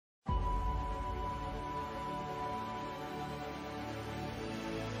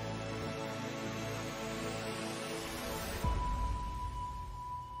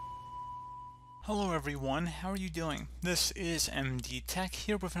Hello everyone, how are you doing? This is MD Tech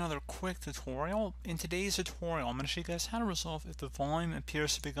here with another quick tutorial. In today's tutorial, I'm going to show you guys how to resolve if the volume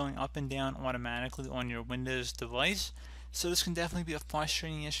appears to be going up and down automatically on your Windows device. So this can definitely be a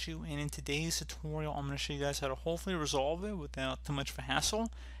frustrating issue, and in today's tutorial, I'm going to show you guys how to hopefully resolve it without too much of a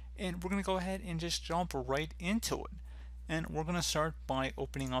hassle. And we're going to go ahead and just jump right into it. And we're going to start by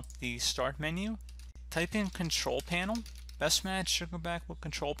opening up the Start menu. Type in Control Panel. Best match should go back with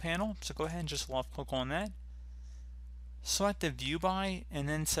Control Panel, so go ahead and just left click on that. Select the View By and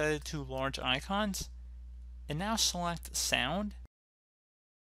then set it to Large Icons. And now select Sound.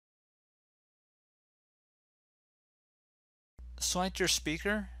 Select your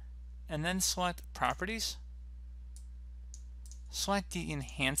speaker and then select Properties. Select the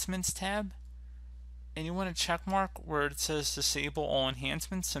Enhancements tab. And you want to check mark where it says Disable All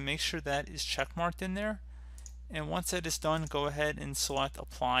Enhancements, so make sure that is checkmarked in there. And once that is done, go ahead and select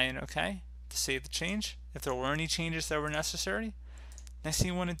Apply and OK to save the change if there were any changes that were necessary. Next thing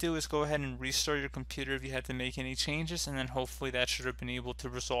you want to do is go ahead and restart your computer if you had to make any changes, and then hopefully that should have been able to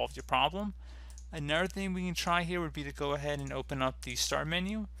resolve your problem. Another thing we can try here would be to go ahead and open up the Start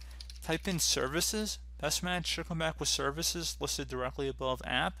menu. Type in Services. Best match should come back with Services listed directly above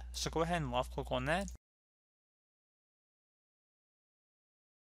App, so go ahead and left click on that.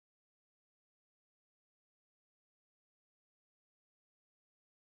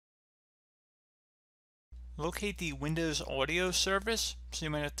 Locate the Windows Audio service, so you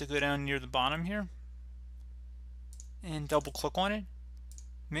might have to go down near the bottom here and double click on it.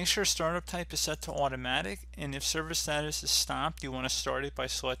 Make sure startup type is set to automatic, and if service status is stopped, you want to start it by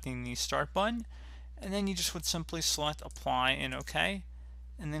selecting the Start button, and then you just would simply select Apply and OK,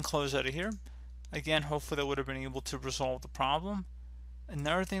 and then close out of here. Again, hopefully that would have been able to resolve the problem.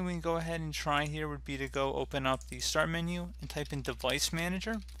 Another thing we can go ahead and try here would be to go open up the Start menu and type in Device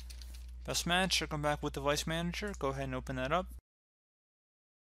Manager. Best match should come back with Device Manager. Go ahead and open that up.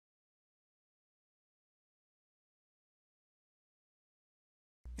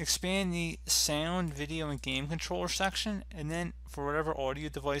 Expand the Sound, Video, and Game Controller section, and then for whatever audio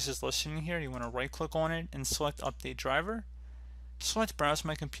device is listening here, you want to right click on it and select Update Driver. Select Browse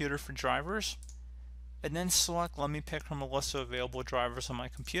My Computer for drivers, and then select Let me pick from a list of available drivers on my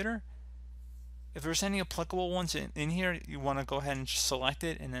computer. If there's any applicable ones in here, you want to go ahead and select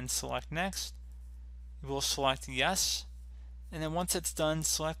it and then select Next. You will select Yes, and then once it's done,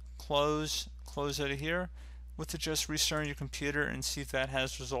 select Close out of here with just restarting your computer and see if that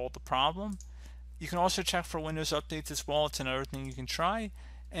has resolved the problem. You can also check for Windows updates as well. It's another thing you can try.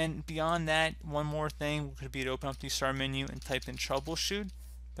 And beyond that, one more thing could be to open up the Start menu and type in Troubleshoot.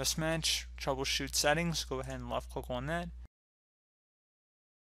 Best match, Troubleshoot Settings. Go ahead and left click on that.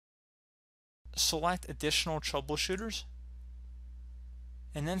 Select Additional Troubleshooters,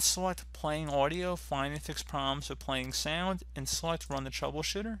 and then select Playing Audio, find and fix problems with playing sound, and select Run the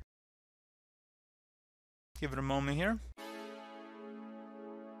Troubleshooter. Give it a moment here.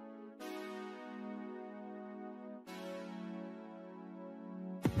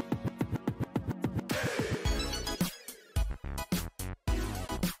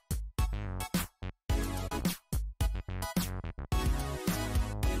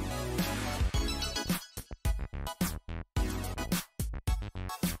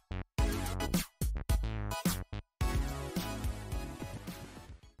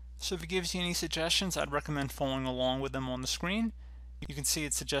 So if it gives you any suggestions, I'd recommend following along with them on the screen. You can see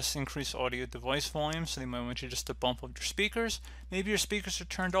it suggests increased audio device volume, so they might want you just to bump up your speakers. Maybe your speakers are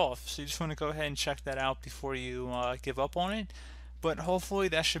turned off, so you just want to go ahead and check that out before you give up on it. But hopefully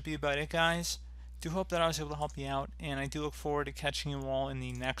that should be about it, guys. Do hope that I was able to help you out, and I do look forward to catching you all in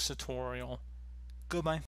the next tutorial. Goodbye.